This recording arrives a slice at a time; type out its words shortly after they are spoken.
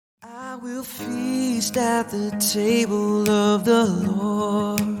I will feast at the table of the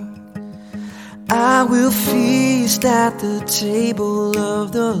Lord. I will feast at the table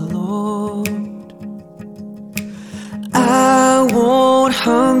of the Lord. I won't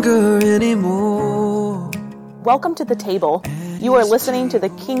hunger anymore. Welcome to The Table. You are listening to the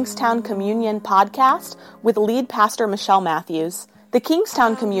Kingstown Communion podcast with lead pastor Michelle Matthews. The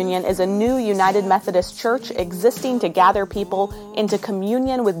Kingstown Communion is a new United Methodist church existing to gather people into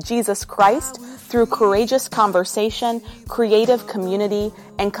communion with Jesus Christ through courageous conversation, creative community,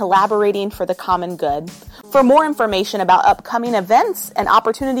 and collaborating for the common good. For more information about upcoming events and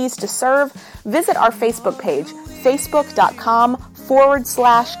opportunities to serve, visit our Facebook page,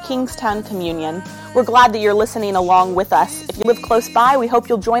 facebook.com/Kingstown Communion. We're glad that you're listening along with us. If you live close by, we hope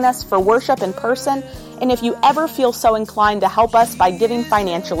you'll join us for worship in person. And if you ever feel so inclined to help us by giving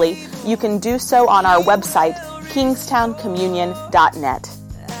financially, you can do so on our website, kingstowncommunion.net.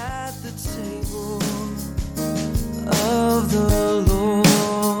 At the table of the Lord.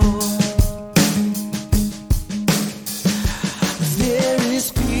 There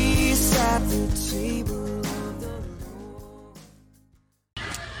is peace at the table of the Lord.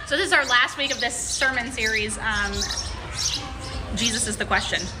 So this is our last week of this sermon series, Jesus is the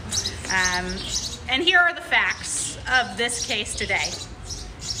question. And here are the facts of this case today.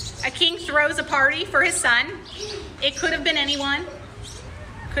 A king throws a party for his son. It could have been anyone.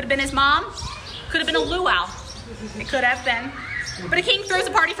 Could have been his mom. Could have been a luau. It could have been. But a king throws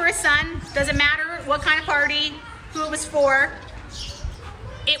a party for his son. Doesn't matter what kind of party, who it was for.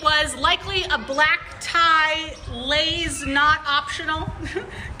 It was likely a black tie, lays not optional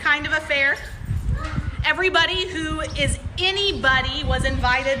kind of affair. Everybody who is anybody was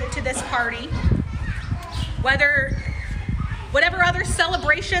invited to this party. Whatever other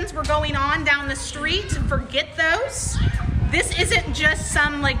celebrations were going on down the street, forget those. This isn't just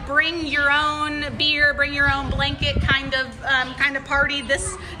some bring your own beer, bring your own blanket kind of party.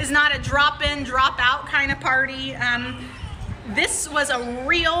 This is not a drop in, drop out kind of party. This was a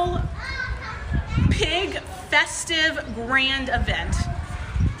real big, festive, grand event.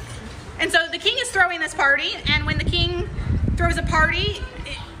 And so the king is throwing this party, and when the king throws a party,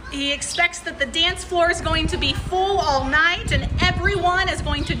 he expects that the dance floor is going to be full all night, and everyone is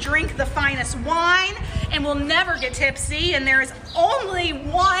going to drink the finest wine and will never get tipsy, and there is only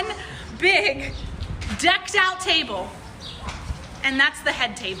one big decked out table, and that's the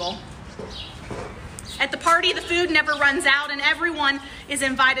head table. At the party, the food never runs out, and everyone is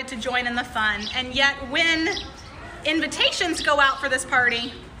invited to join in the fun. And yet when invitations go out for this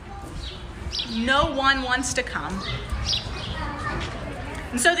party, no one wants to come.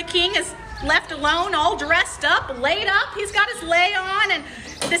 And so the king is left alone, all dressed up, laid up. He's got his lei on, and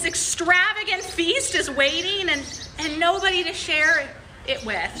this extravagant feast is waiting, and nobody to share it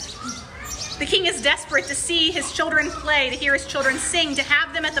with. The king is desperate to see his children play, to hear his children sing, to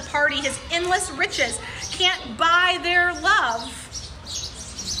have them at the party. His endless riches can't buy their love.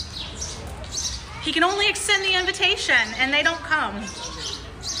 He can only extend the invitation, and they don't come.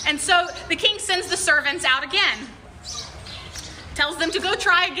 And so the king sends the servants out again. Tells them to go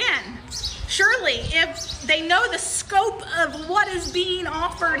try again. Surely, if they know the scope of what is being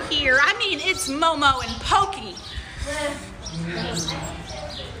offered here, it's Momo and Pokey,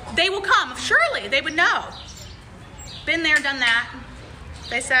 they will come. Surely, they would know. Been there, done that.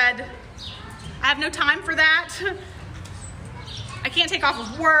 They said, I have no time for that. I can't take off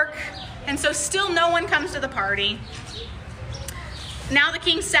of work. And so still no one comes to the party. Now the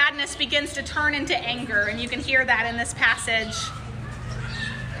king's sadness begins to turn into anger, and you can hear that in this passage.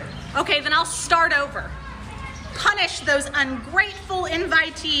 Okay, then I'll start over. Punish those ungrateful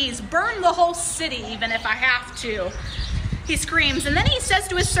invitees. Burn the whole city, even if I have to. He screams. And then he says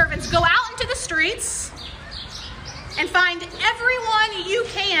to his servants, go out into the streets and find everyone you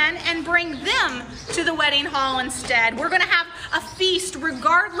can and bring them to the wedding hall instead. We're going to have a feast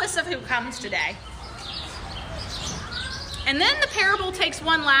regardless of who comes today. And then the parable takes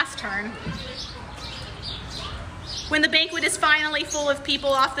one last turn. When the banquet is finally full of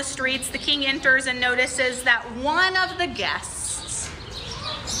people off the streets, the king enters and notices that one of the guests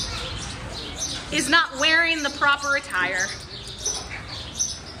is not wearing the proper attire,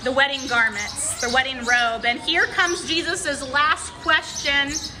 the wedding garments, the wedding robe. And here comes Jesus' last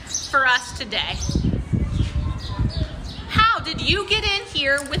question for us today. How did you get in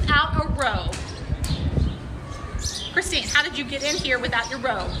here without a robe? Christine, how did you get in here without your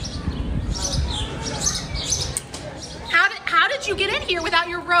robe? How did you get in here without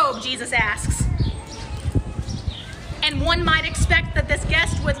your robe? Jesus asks. And one might expect that this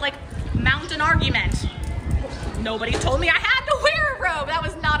guest would mount an argument. Nobody told me I had to wear a robe. That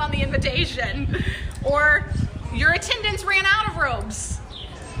was not on the invitation. occasion. Or your attendants ran out of robes.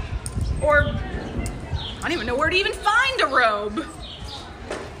 Or I don't even know where to even find a robe.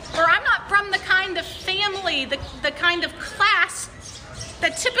 Or I'm not from the kind of family, the kind of class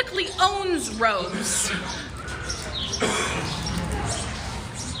that typically owns robes.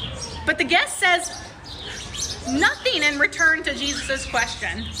 But the guest says nothing in return to Jesus'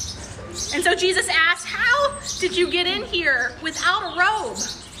 question. And so Jesus asks, how did you get in here without a robe?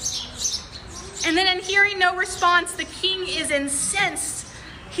 And then in hearing no response, the king is incensed.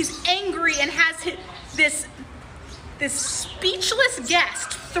 He's angry and has this speechless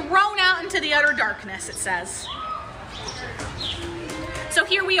guest thrown out into the utter darkness, it says. So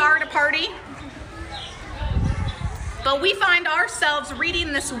here we are at a party, but we find ourselves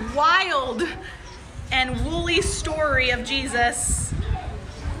reading this wild and woolly story of Jesus,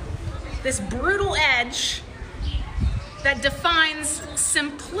 this brutal edge that defines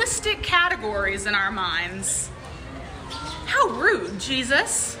simplistic categories in our minds. How rude,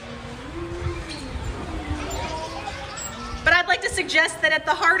 Jesus. But I'd like to suggest that at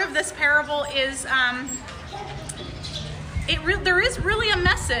the heart of this parable is there is really a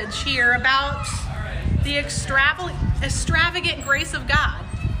message here about the extravagant grace of God.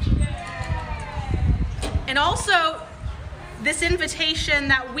 And also this invitation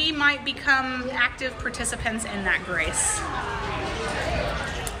that we might become active participants in that grace.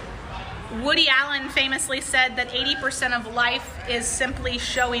 Woody Allen famously said that 80% of life is simply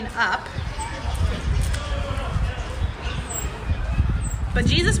showing up. But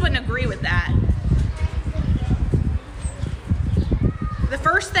Jesus wouldn't agree with that. The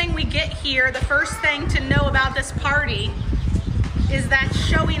first thing we get here, the first thing to know about this party is that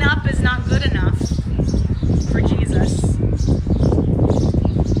showing up is not good enough for Jesus.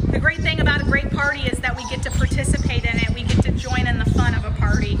 The great thing about a great party is that we get to participate in it. We get to join in the fun of a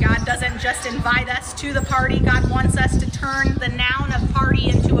party. God doesn't just invite us to the party. God wants us to turn the noun of party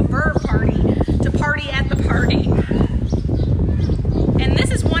into a verb party, to party at the party. And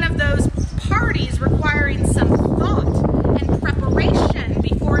this is one of those parties requiring some thought and preparation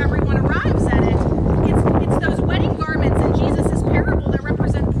before everyone arrives at it. It's those wedding garments in Jesus' parable that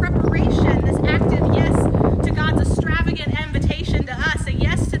represent preparation, this active yes to God's extravagant invitation to us, a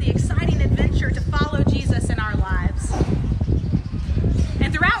yes to the exciting adventure to follow Jesus in our lives.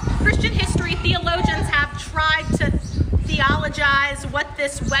 And throughout Christian history, theologians have tried to theologize what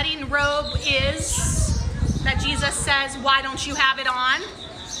this wedding robe is that Jesus says, why don't you have it on?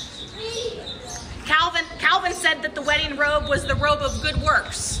 Calvin said that the wedding robe was the robe of good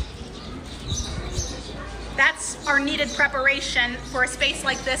works. That's our needed preparation for a space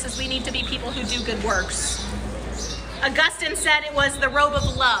like this, as we need to be people who do good works. Augustine said it was the robe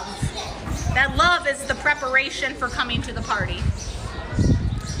of love. That love is the preparation for coming to the party.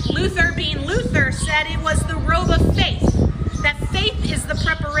 Luther, being Luther, said it was the robe of faith. That faith is the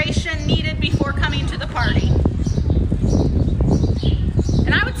preparation needed before coming to the party.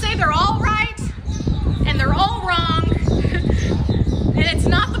 And I would say they're all right, and they're all wrong, and it's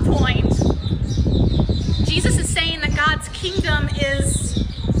not the point. Jesus is saying that God's kingdom is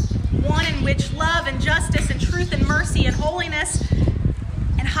one in which love and justice and truth and mercy and holiness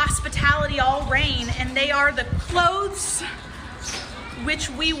and hospitality all reign, and they are the clothes which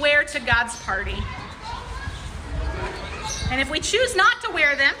we wear to God's party. And if we choose not to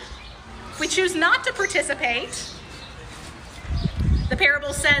wear them, if we choose not to participate, the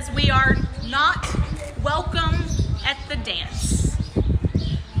parable says we are not welcome at the dance.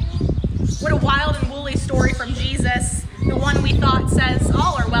 What a wild and woolly story from Jesus, the one we thought says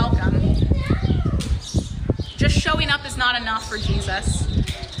all are welcome. Just showing up is not enough for Jesus.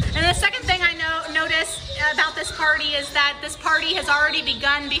 And the second thing I notice about this party is that this party has already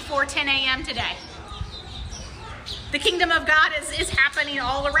begun before 10 a.m. today. The kingdom of God is happening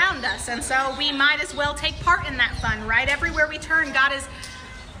all around us, and so we might as well take part in that fun, right? Everywhere we turn, God is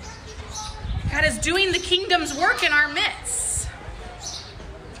doing the kingdom's work in our midst.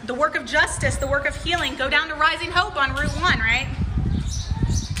 The work of justice, the work of healing. Go down to Rising Hope on Route 1, right?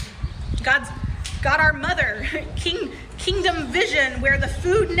 God our mother, kingdom vision, where the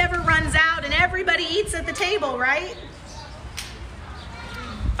food never runs out and everybody eats at the table, right?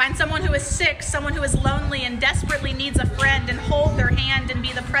 Find someone who is sick, someone who is lonely and desperately needs a friend, and hold their hand and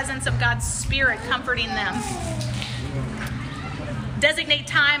be the presence of God's Spirit comforting them. Designate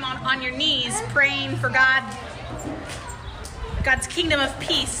time on your knees praying for God's kingdom of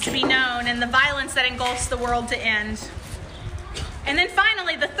peace to be known and the violence that engulfs the world to end. And then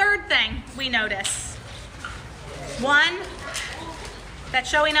finally, the third thing we notice. One, that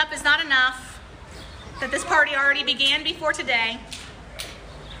showing up is not enough, that this party already began before today.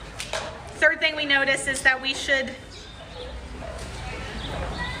 Third thing we notice is that we should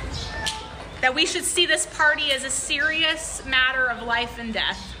see this party as a serious matter of life and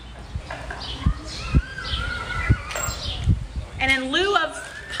death. And in lieu of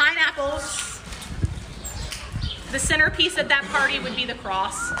pineapples, the centerpiece at that party would be the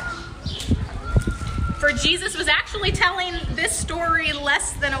cross. For Jesus was actually telling this story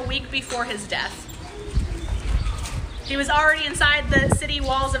less than a week before his death. He was already inside the city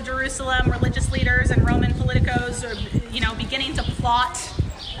walls of Jerusalem. Religious leaders and Roman politicos are, beginning to plot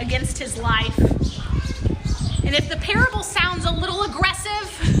against his life. And if the parable sounds a little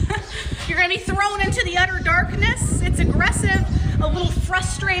aggressive, you're going to be thrown into the utter darkness. It's aggressive, a little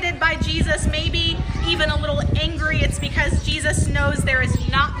frustrated by Jesus, maybe even a little angry. It's because Jesus knows there is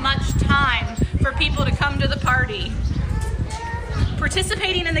not much time for people to come to the party.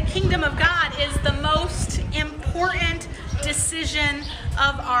 Participating in the kingdom of God is the most important decision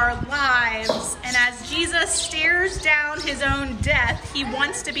of our lives. And as Jesus stares down his own death, he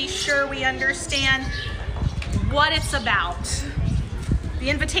wants to be sure we understand what it's about. The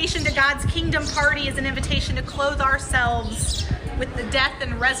invitation to God's kingdom party is an invitation to clothe ourselves with the death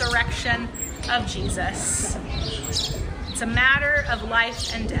and resurrection of Jesus. It's a matter of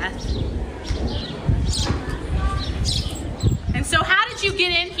life and death. And so how did you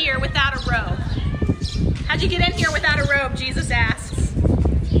get in here without a robe? How'd you get in here without a robe, Jesus asks.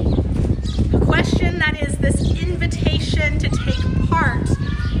 A question that is this invitation to take part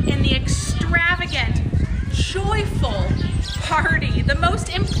in the extravagant, joyful party, the most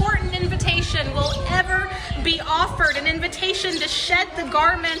important invitation will ever be offered, an invitation to shed the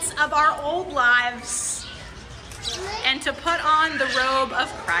garments of our old lives and to put on the robe of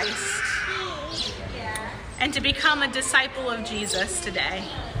Christ and to become a disciple of Jesus today.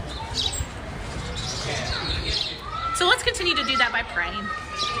 So let's continue to do that by praying.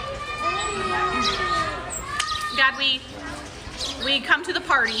 God, we come to the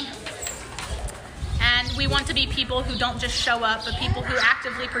party, and we want to be people who don't just show up, but people who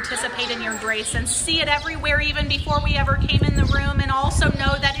actively participate in your grace and see it everywhere, even before we ever came in the room, and also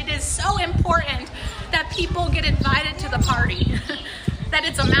know that it is so important that people get invited to the party, that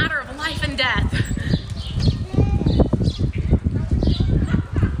it's a matter of life and death.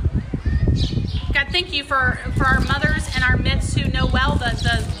 God, thank you for our mothers in our midst who know well the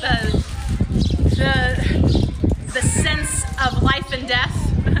sense of life and death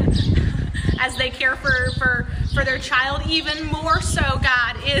as they care for their child. Even more so,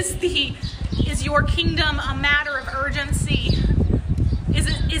 God, is your kingdom a matter of urgency?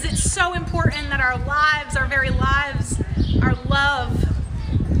 Is it so important that our lives, our very lives, our love,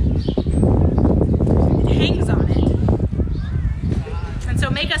 it hangs on it? And so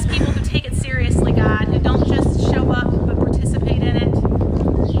make us people who take it seriously, God, who don't just show up but participate in it,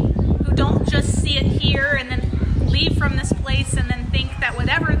 who don't just see it here and then leave from this place and then think that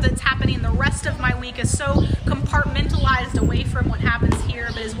whatever that's happening the rest of my week is so compartmentalized away from what happens here,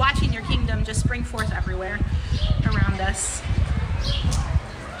 but is watching your kingdom just spring forth everywhere around us.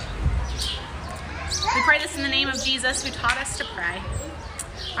 We pray this in the name of Jesus, who taught us to pray.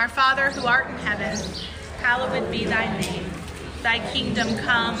 Our Father, who art in heaven, hallowed be thy name. Thy kingdom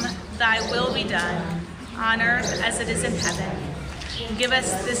come, thy will be done, on earth as it is in heaven. Give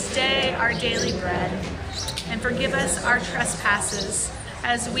us this day our daily bread, and forgive us our trespasses,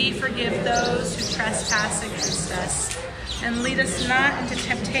 as we forgive those who trespass against us. And lead us not into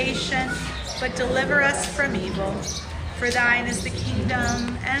temptation, but deliver us from evil. For thine is the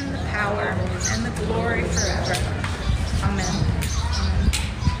kingdom, and the power, and the glory forever. Amen. Amen.